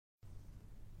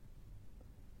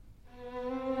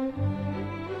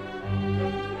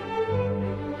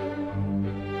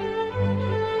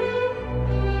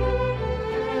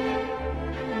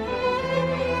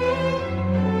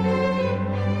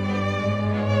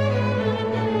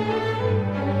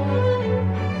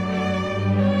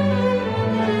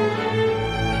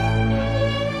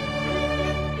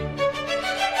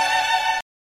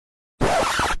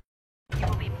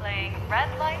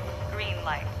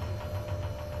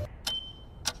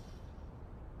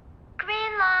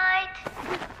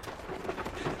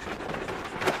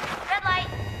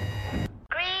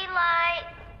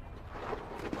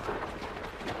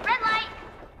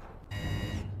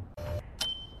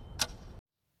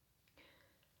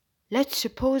Let's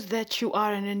suppose that you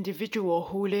are an individual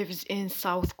who lives in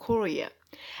South Korea,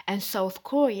 and South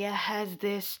Korea has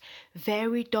this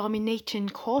very dominating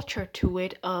culture to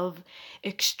it of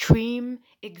extreme,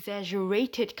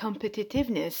 exaggerated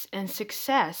competitiveness and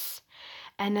success.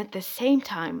 And at the same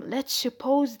time, let's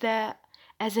suppose that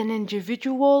as an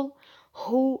individual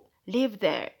who live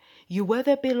there, you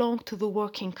whether belong to the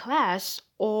working class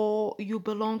or you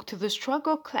belong to the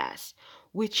struggle class,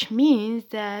 which means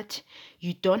that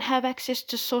you don't have access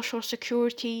to social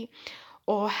security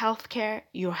or healthcare,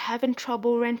 you're having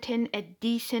trouble renting a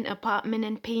decent apartment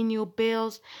and paying your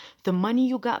bills, the money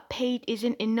you got paid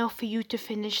isn't enough for you to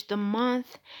finish the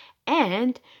month,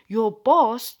 and your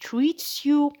boss treats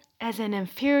you as an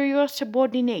inferior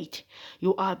subordinate.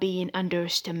 You are being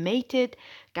underestimated,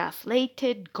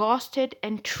 gaslighted, ghosted,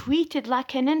 and treated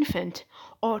like an infant,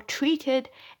 or treated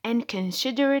and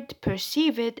considered,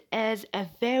 perceived as a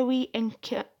very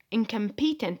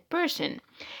incompetent person.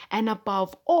 And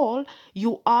above all,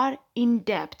 you are in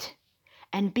debt.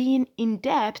 And being in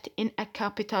debt in a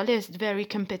capitalist, very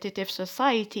competitive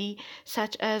society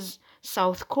such as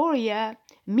South Korea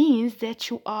means that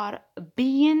you are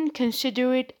being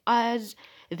considered as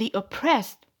the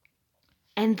oppressed.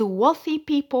 And the wealthy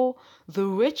people, the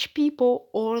rich people,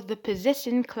 or the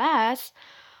possessing class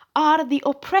are the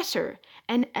oppressor.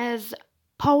 And as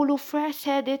Paulo Freire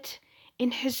said it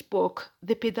in his book,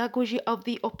 The Pedagogy of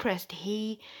the Oppressed,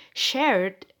 he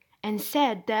shared and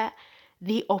said that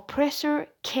the oppressor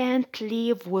can't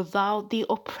live without the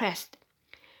oppressed.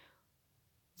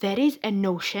 There is a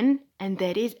notion and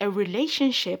there is a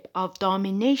relationship of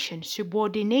domination,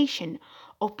 subordination,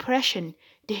 oppression,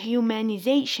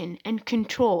 dehumanization, and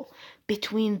control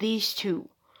between these two.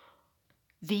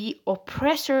 The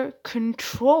oppressor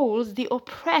controls the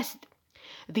oppressed.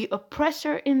 The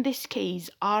oppressor in this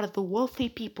case are the wealthy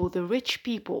people, the rich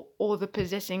people, or the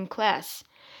possessing class.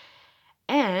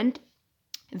 And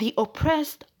the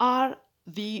oppressed are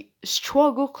the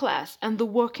struggle class and the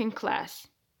working class.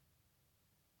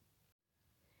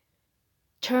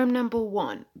 Term number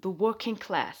one, the working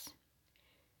class.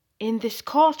 In this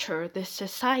culture, this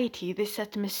society, this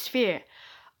atmosphere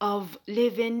of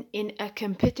living in a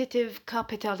competitive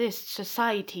capitalist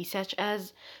society such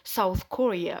as South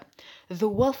Korea, the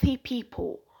wealthy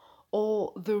people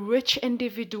or the rich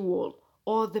individual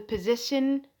or the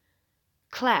possession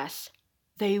class,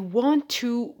 they want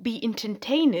to be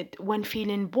entertained when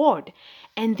feeling bored,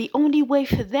 and the only way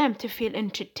for them to feel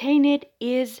entertained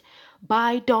is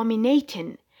by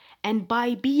dominating and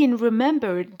by being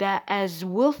remembered that as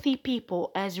wealthy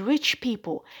people, as rich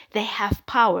people, they have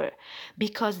power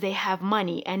because they have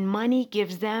money, and money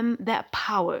gives them that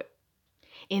power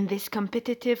in this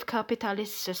competitive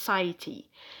capitalist society.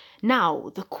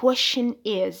 Now, the question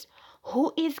is,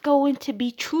 who is going to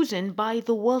be chosen by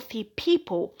the wealthy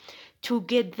people to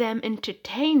get them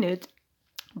entertained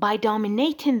by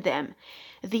dominating them?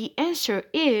 The answer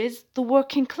is the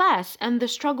working class and the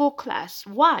struggle class.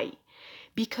 Why?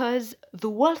 Because the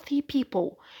wealthy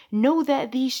people know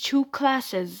that these two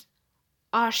classes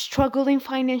are struggling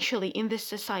financially in this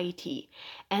society,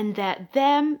 and that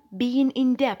them being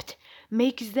in debt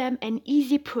makes them an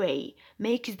easy prey,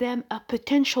 makes them a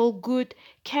potential good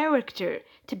character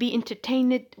to be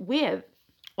entertained with.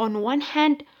 On one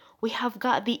hand, we have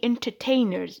got the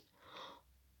entertainers,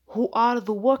 who are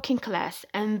the working class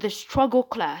and the struggle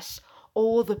class,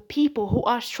 or the people who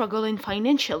are struggling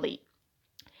financially.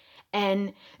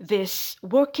 And this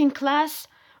working class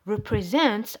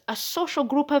represents a social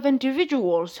group of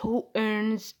individuals who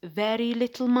earns very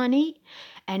little money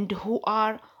and who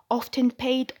are often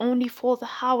paid only for the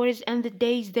hours and the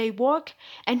days they work,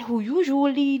 and who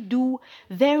usually do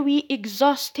very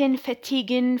exhausting,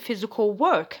 fatiguing physical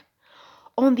work.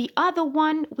 On the other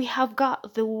one, we have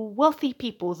got the wealthy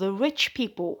people, the rich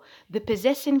people, the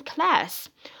possessing class,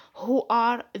 who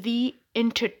are the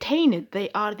entertained. They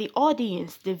are the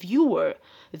audience, the viewer,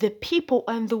 the people,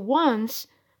 and the ones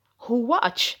who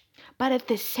watch. But at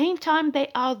the same time,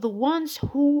 they are the ones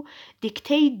who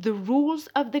dictate the rules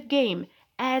of the game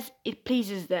as it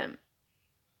pleases them.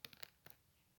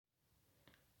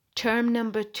 Term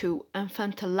number two,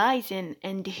 infantilizing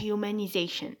and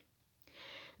dehumanization.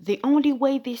 The only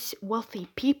way these wealthy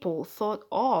people thought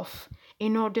of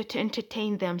in order to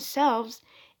entertain themselves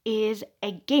is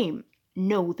a game.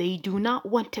 No, they do not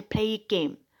want to play a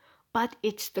game, but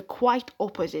it's the quite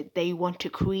opposite. They want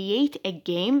to create a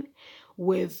game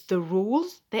with the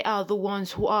rules. They are the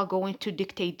ones who are going to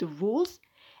dictate the rules,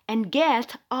 and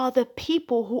get other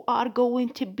people who are going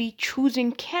to be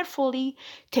choosing carefully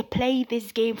to play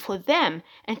this game for them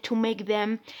and to make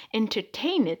them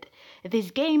entertained.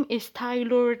 This game is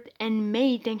tailored and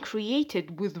made and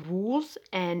created with rules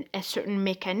and a certain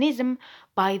mechanism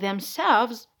by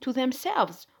themselves to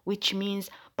themselves, which means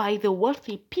by the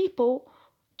wealthy people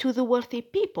to the wealthy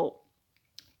people.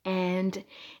 And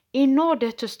in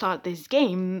order to start this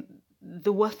game,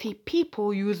 the wealthy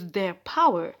people use their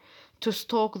power to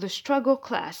stalk the struggle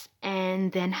class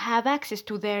and then have access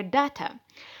to their data,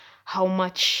 how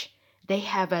much they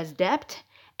have as debt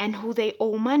and who they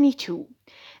owe money to.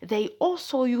 They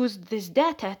also use this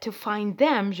data to find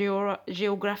them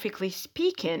geographically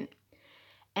speaking,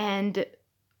 and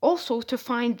also to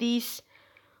find these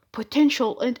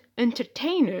potential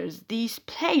entertainers, these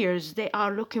players they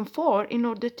are looking for in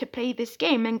order to play this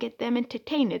game and get them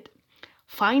entertained.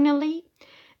 Finally,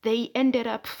 they ended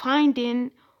up finding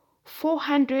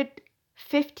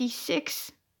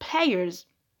 456 players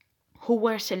who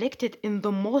were selected in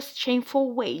the most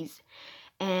shameful ways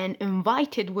and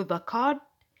invited with a card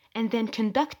and then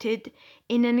conducted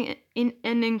in an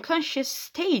unconscious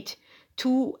state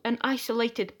to an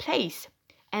isolated place.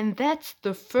 And that's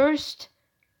the first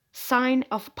sign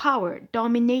of power,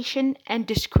 domination, and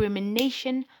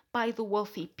discrimination by the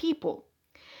wealthy people.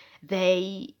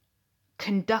 They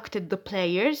conducted the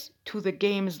players to the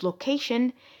game's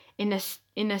location in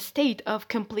a state of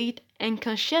complete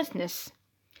unconsciousness,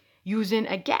 using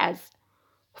a gas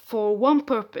for one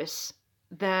purpose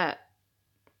that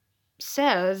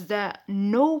says that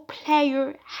no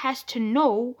player has to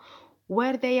know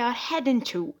where they are heading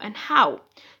to and how.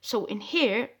 So in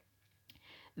here,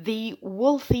 the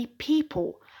wealthy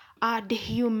people are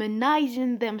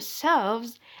dehumanizing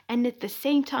themselves, and at the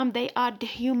same time they are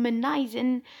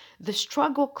dehumanizing the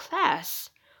struggle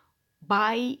class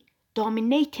by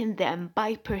dominating them,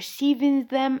 by perceiving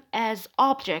them as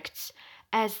objects,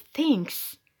 as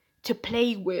things to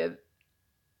play with.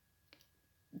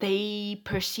 They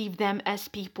perceive them as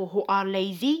people who are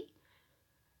lazy.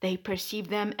 They perceive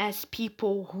them as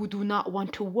people who do not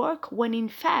want to work, when in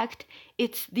fact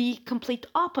it's the complete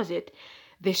opposite.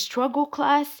 The struggle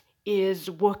class is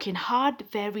working hard,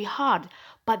 very hard,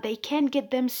 but they can't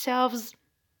get themselves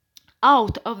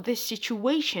out of this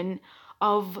situation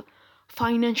of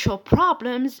financial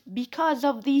problems because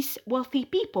of these wealthy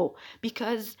people.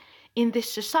 Because in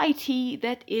this society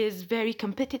that is very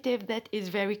competitive, that is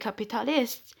very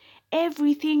capitalist,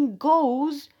 everything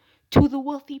goes to the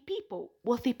wealthy people.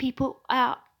 Wealthy people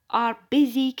are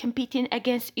busy competing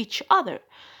against each other,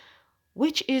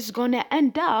 which is going to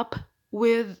end up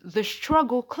with the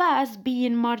struggle class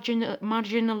being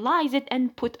marginalized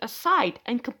and put aside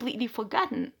and completely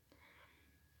forgotten.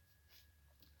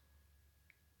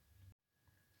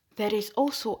 There is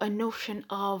also a notion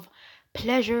of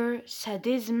pleasure,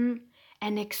 sadism,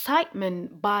 and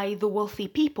excitement by the wealthy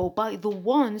people, by the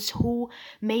ones who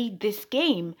made this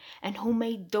game and who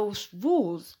made those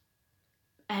rules.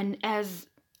 And as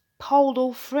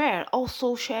Paulo Freire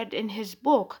also shared in his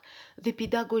book, The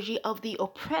Pedagogy of the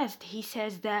Oppressed, he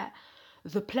says that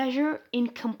the pleasure in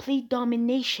complete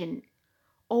domination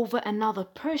over another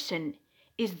person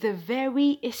is the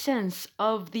very essence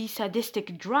of the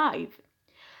sadistic drive.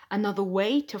 Another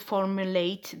way to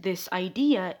formulate this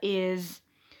idea is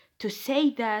to say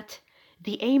that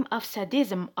the aim of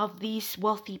sadism of these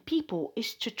wealthy people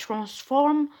is to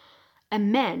transform a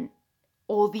man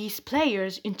or these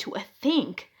players into a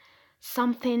thing,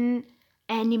 something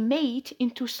animate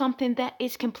into something that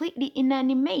is completely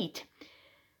inanimate.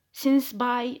 Since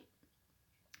by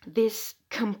this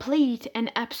complete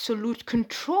and absolute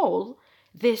control,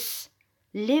 this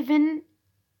living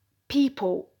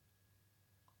people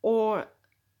or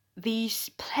these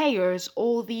players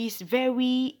or these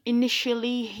very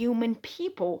initially human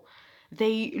people,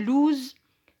 they lose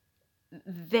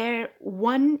their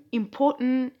one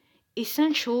important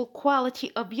essential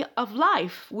quality of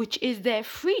life, which is their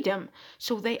freedom.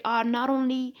 So they are not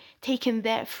only taking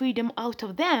their freedom out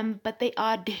of them, but they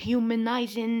are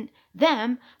dehumanizing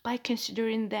them by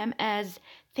considering them as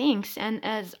things and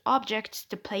as objects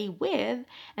to play with.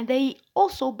 And they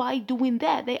also, by doing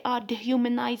that, they are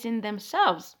dehumanizing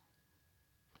themselves.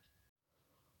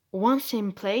 Once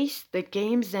in place, the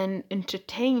games and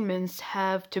entertainments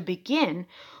have to begin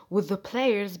with the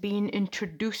players being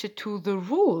introduced to the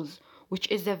rules, which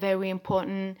is a very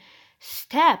important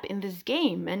step in this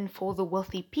game. And for the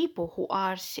wealthy people who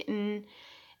are sitting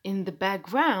in the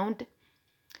background,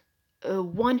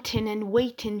 wanting and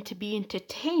waiting to be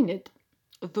entertained,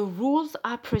 the rules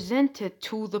are presented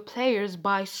to the players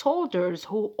by soldiers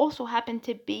who also happen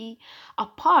to be a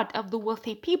part of the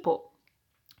wealthy people.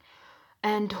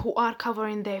 and who are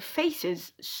covering their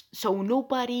faces, so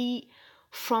nobody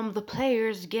from the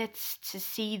players gets to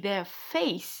see their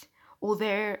face or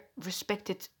their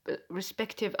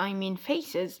respective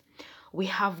faces. We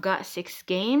have got 6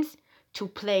 games to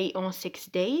play on 6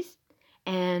 days,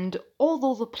 and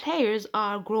although the players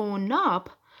are grown up,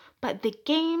 but the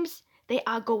games they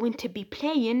are going to be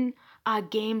playing are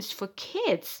games for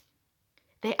kids.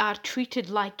 They are treated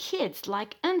like kids,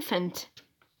 like infant,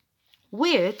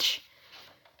 which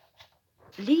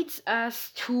leads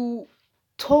us to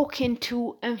talking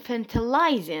to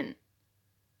infantilizing.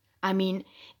 I mean,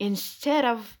 instead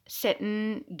of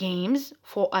setting games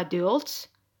for adults,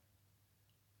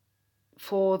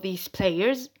 for these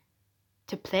players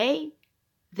to play,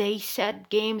 they set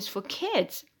games for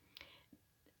kids.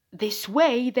 This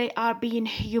way, they are being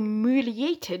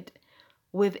humiliated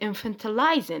with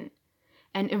infantilizing.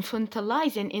 And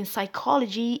infantilizing in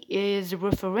psychology is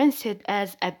referenced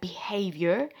as a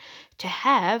behavior to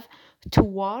have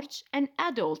towards an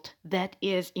adult that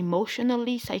is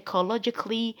emotionally,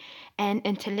 psychologically, and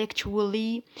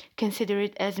intellectually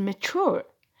considered as mature.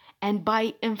 And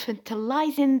by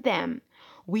infantilizing them,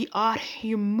 we are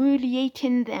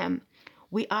humiliating them.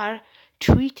 We are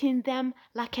treating them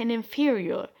like an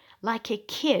inferior, like a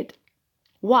kid.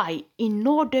 Why? In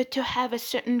order to have a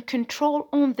certain control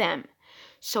on them.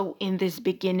 So in this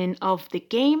beginning of the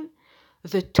game,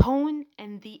 the tone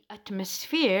and the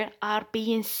atmosphere are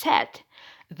being set.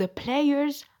 The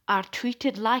players are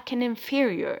treated like an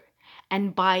inferior.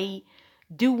 And by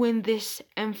doing this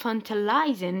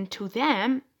infantilizing to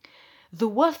them, the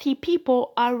wealthy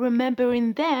people are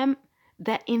remembering them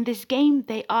that in this game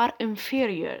they are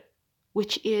inferior,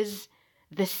 which is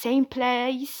the same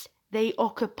place they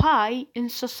occupy in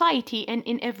society and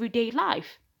in everyday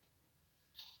life.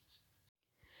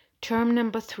 Term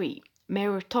number 3,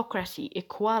 meritocracy,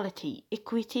 equality,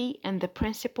 equity, and the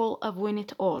principle of win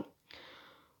it all.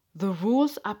 The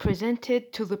rules are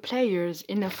presented to the players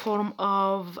in the form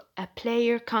of a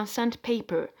player consent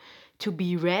paper to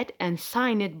be read and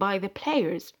signed by the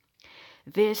players.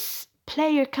 This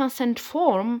player consent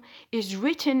form is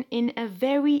written in a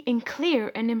very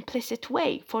unclear and implicit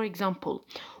way. For example,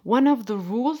 one of the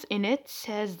rules in it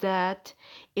says that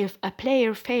if a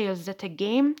player fails at a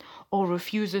game or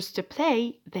refuses to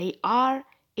play, they are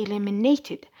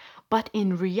eliminated. But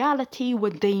in reality,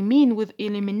 what they mean with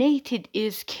eliminated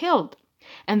is killed.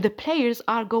 And the players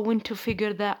are going to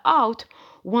figure that out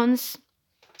once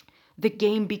the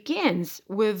game begins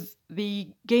with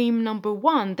the game number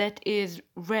 1, that is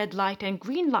red light and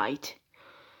green light,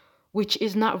 which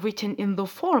is not written in the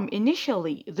form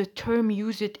initially. The term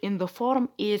used in the form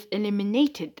is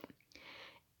eliminated.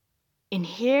 In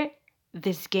here,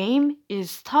 this game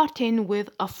is starting with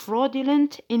a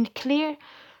fraudulent and clear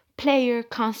player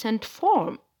consent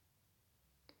form.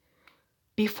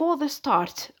 Before the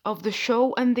start of the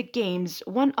show and the games,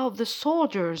 one of the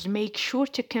soldiers makes sure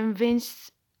to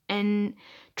convince and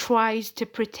tries to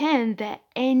pretend that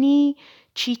any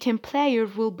cheating player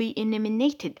will be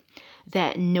eliminated,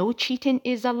 that no cheating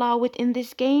is allowed in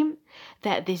this game,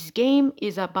 that this game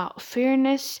is about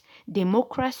fairness,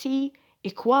 democracy,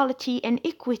 equality, and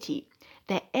equity,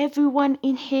 that everyone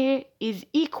in here is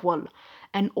equal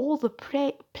and all the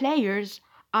players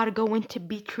are going to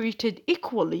be treated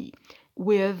equally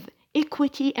with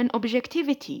equity and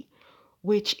objectivity,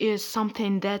 which is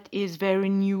something that is very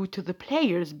new to the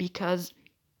players because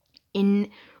in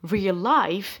real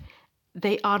life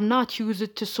they are not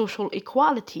used to social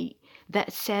equality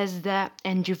that says that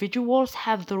individuals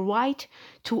have the right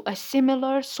to a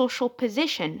similar social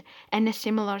position and a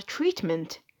similar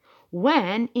treatment,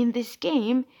 when in this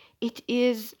game it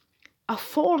is a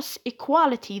false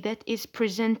equality that is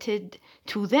presented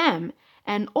to them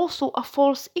and also a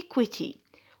false equity.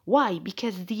 Why?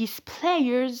 Because these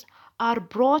players are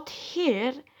brought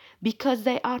here because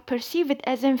they are perceived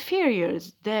as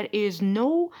inferiors. There is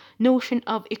no notion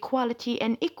of equality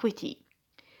and equity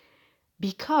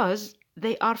because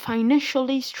they are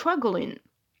financially struggling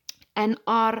and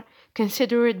are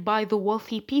considered by the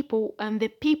wealthy people and the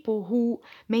people who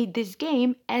made this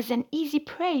game as an easy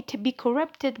prey to be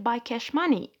corrupted by cash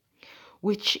money,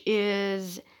 which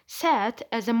is set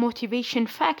as a motivation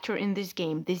factor in this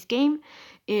game. This game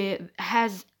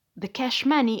has the cash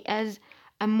money as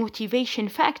a motivation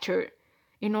factor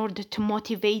in order to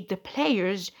motivate the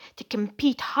players to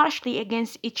compete harshly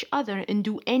against each other and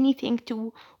do anything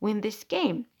to win this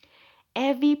game.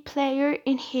 Every player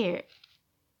in here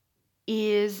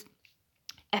is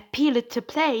appealed to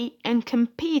play and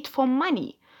compete for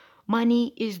money.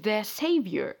 Money is their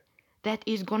savior that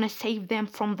is going to save them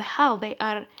from the hell they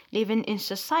are living in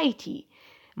society.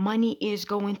 money is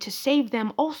going to save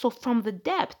them also from the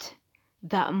debt.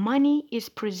 That money is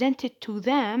presented to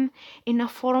them in a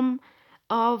form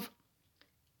of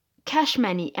cash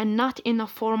money and not in a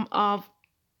form of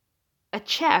a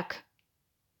check.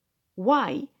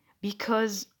 Why?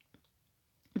 Because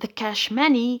the cash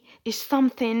money is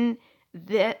something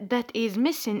that is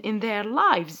missing in their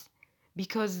lives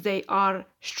because they are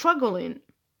struggling,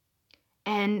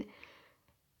 and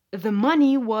the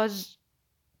money was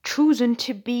chosen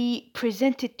to be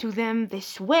presented to them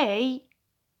this way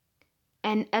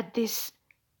and at this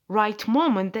right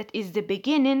moment, that is the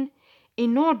beginning,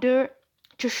 in order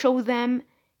to show them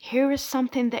here is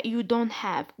something that you don't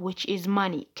have, which is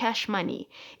money, cash money.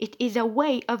 It is a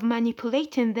way of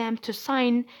manipulating them to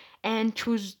sign and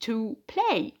choose to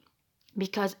play.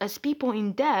 Because as people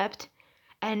in debt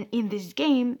and in this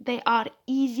game, they are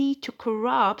easy to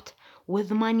corrupt with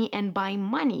money and by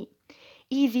money.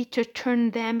 Easy to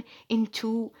turn them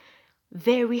into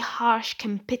very harsh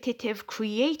competitive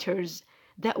creators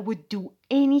that would do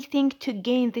anything to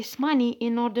gain this money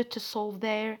in order to solve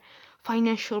their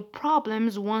financial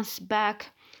problems once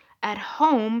back at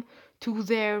home to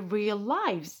their real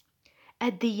lives.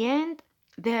 At the end,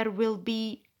 there will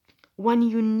be one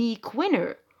unique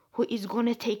winner who is going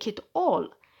to take it all.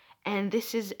 And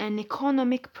this is an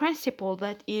economic principle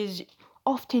that is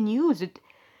often used,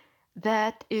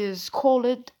 that is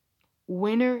called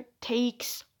winner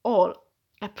takes all.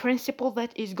 A principle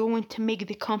that is going to make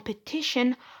the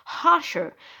competition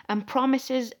harsher and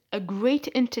promises a great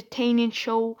entertaining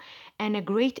show and a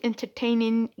great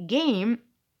entertaining game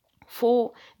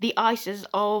for the eyes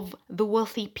of the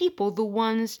wealthy people, the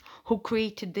ones who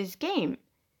created this game,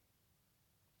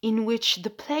 in which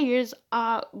the players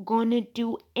are going to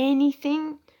do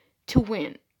anything to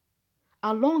win,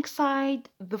 alongside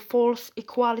the false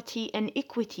equality and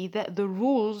equity that the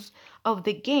rules of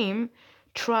the game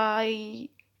try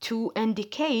to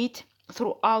indicate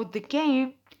throughout the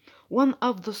game. One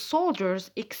of the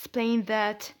soldiers explained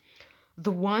that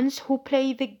the ones who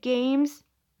play the games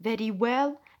very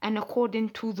well and according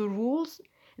to the rules,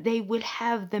 they will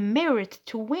have the merit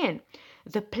to win.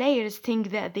 The players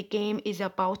think that the game is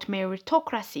about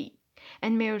meritocracy.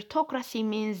 And meritocracy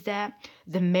means that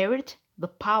the merit, the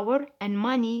power, and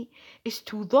money is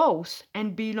to those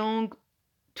and belong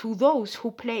to those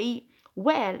who play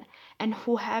well and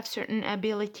who have certain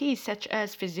abilities such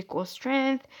as physical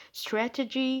strength,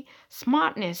 strategy,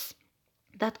 smartness,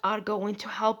 that are going to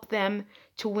help them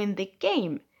to win the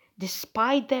game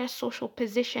despite their social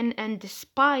position and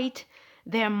despite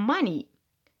their money.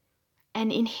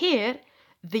 And in here,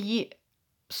 the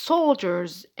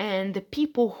soldiers and the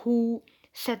people who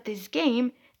set this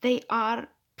game, they are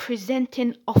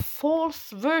presenting a false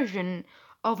version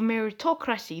of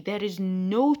meritocracy. There is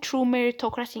no true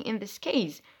meritocracy in this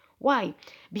case. Why?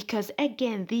 Because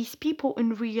again, these people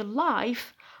in real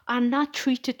life are not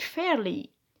treated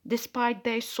fairly despite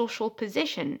their social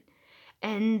position,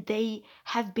 and they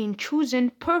have been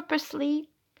chosen purposely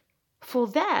for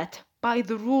that by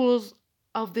the rules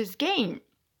of this game.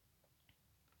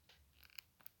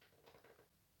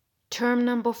 Term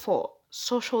number 4,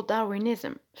 social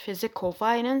Darwinism, physical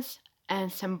violence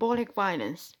and symbolic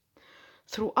violence.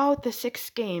 Throughout the 6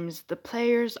 games, the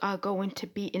players are going to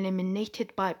be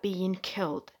eliminated by being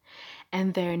killed,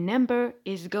 and their number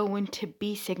is going to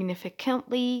be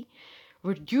significantly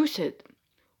reduced,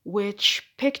 which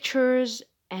pictures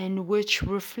and which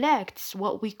reflects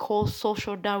what we call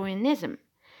social Darwinism.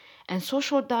 And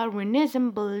social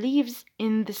Darwinism believes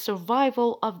in the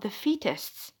survival of the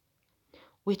fittest,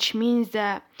 which means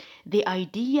that the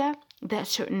idea that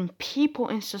certain people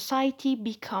in society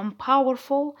become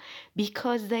powerful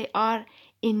because they are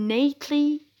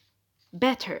innately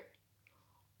better.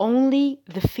 Only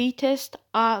the fittest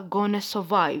are gonna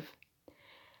survive.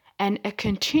 And a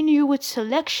continuous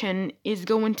selection is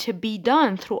going to be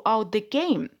done throughout the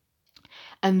game.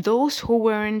 And those who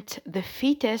weren't the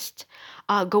fittest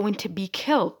are going to be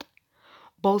killed.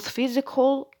 Both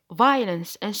physical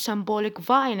violence and symbolic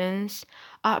violence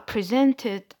are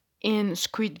presented in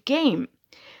Squid Game.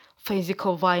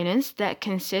 Physical violence that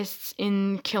consists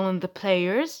in killing the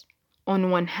players on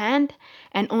one hand,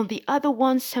 and on the other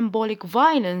one, symbolic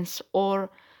violence, or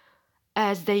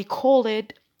as they call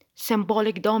it,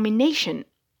 symbolic domination.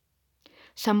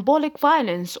 Symbolic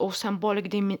violence or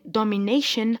symbolic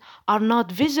domination are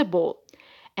not visible,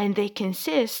 and they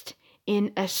consist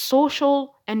in a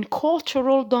social and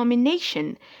cultural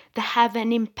domination that have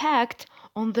an impact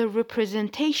on the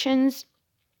representations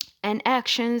and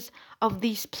actions of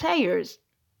these players.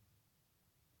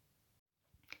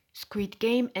 Squid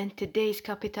Game and today's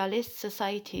capitalist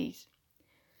societies.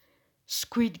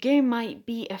 Squid Game might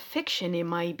be a fiction, it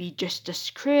might be just a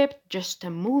script, just a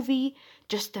movie,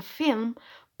 just a film,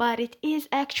 but it is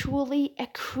actually a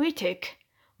critic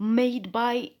made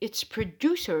by its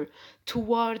producer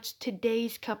towards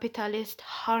today's capitalist,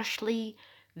 harshly,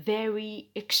 very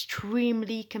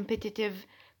extremely competitive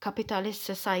capitalist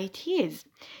societies.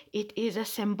 It is a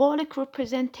symbolic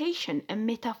representation, a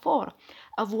metaphor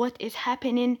of what is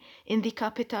happening in the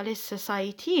capitalist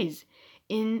societies,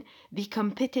 in the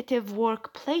competitive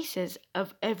workplaces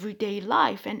of everyday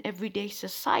life and everyday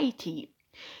society.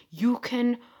 You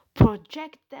can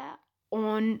project that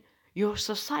on your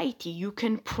society. You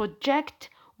can project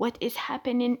what is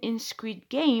happening in Squid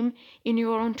Game in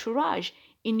your entourage,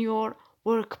 in your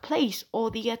workplace,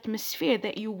 or the atmosphere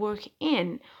that you work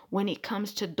in when it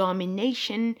comes to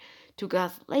domination, to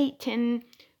gaslighting,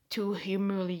 to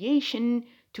humiliation,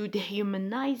 to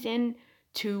dehumanizing,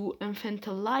 to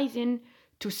infantilizing,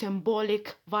 to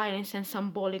symbolic violence and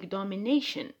symbolic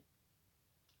domination,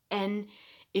 and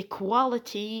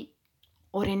equality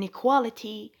or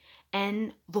inequality,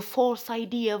 and the false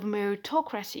idea of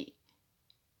meritocracy.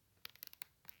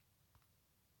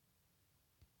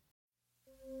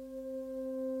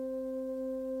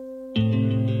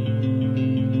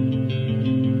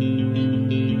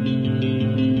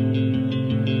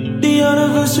 The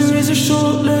anniversaries are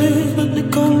short-lived, but they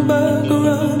come back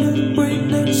around at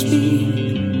breakneck speed.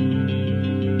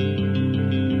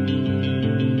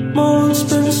 Months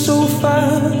spin so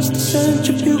fast, the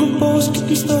centrifugal force keeps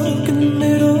me stuck in the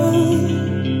middle.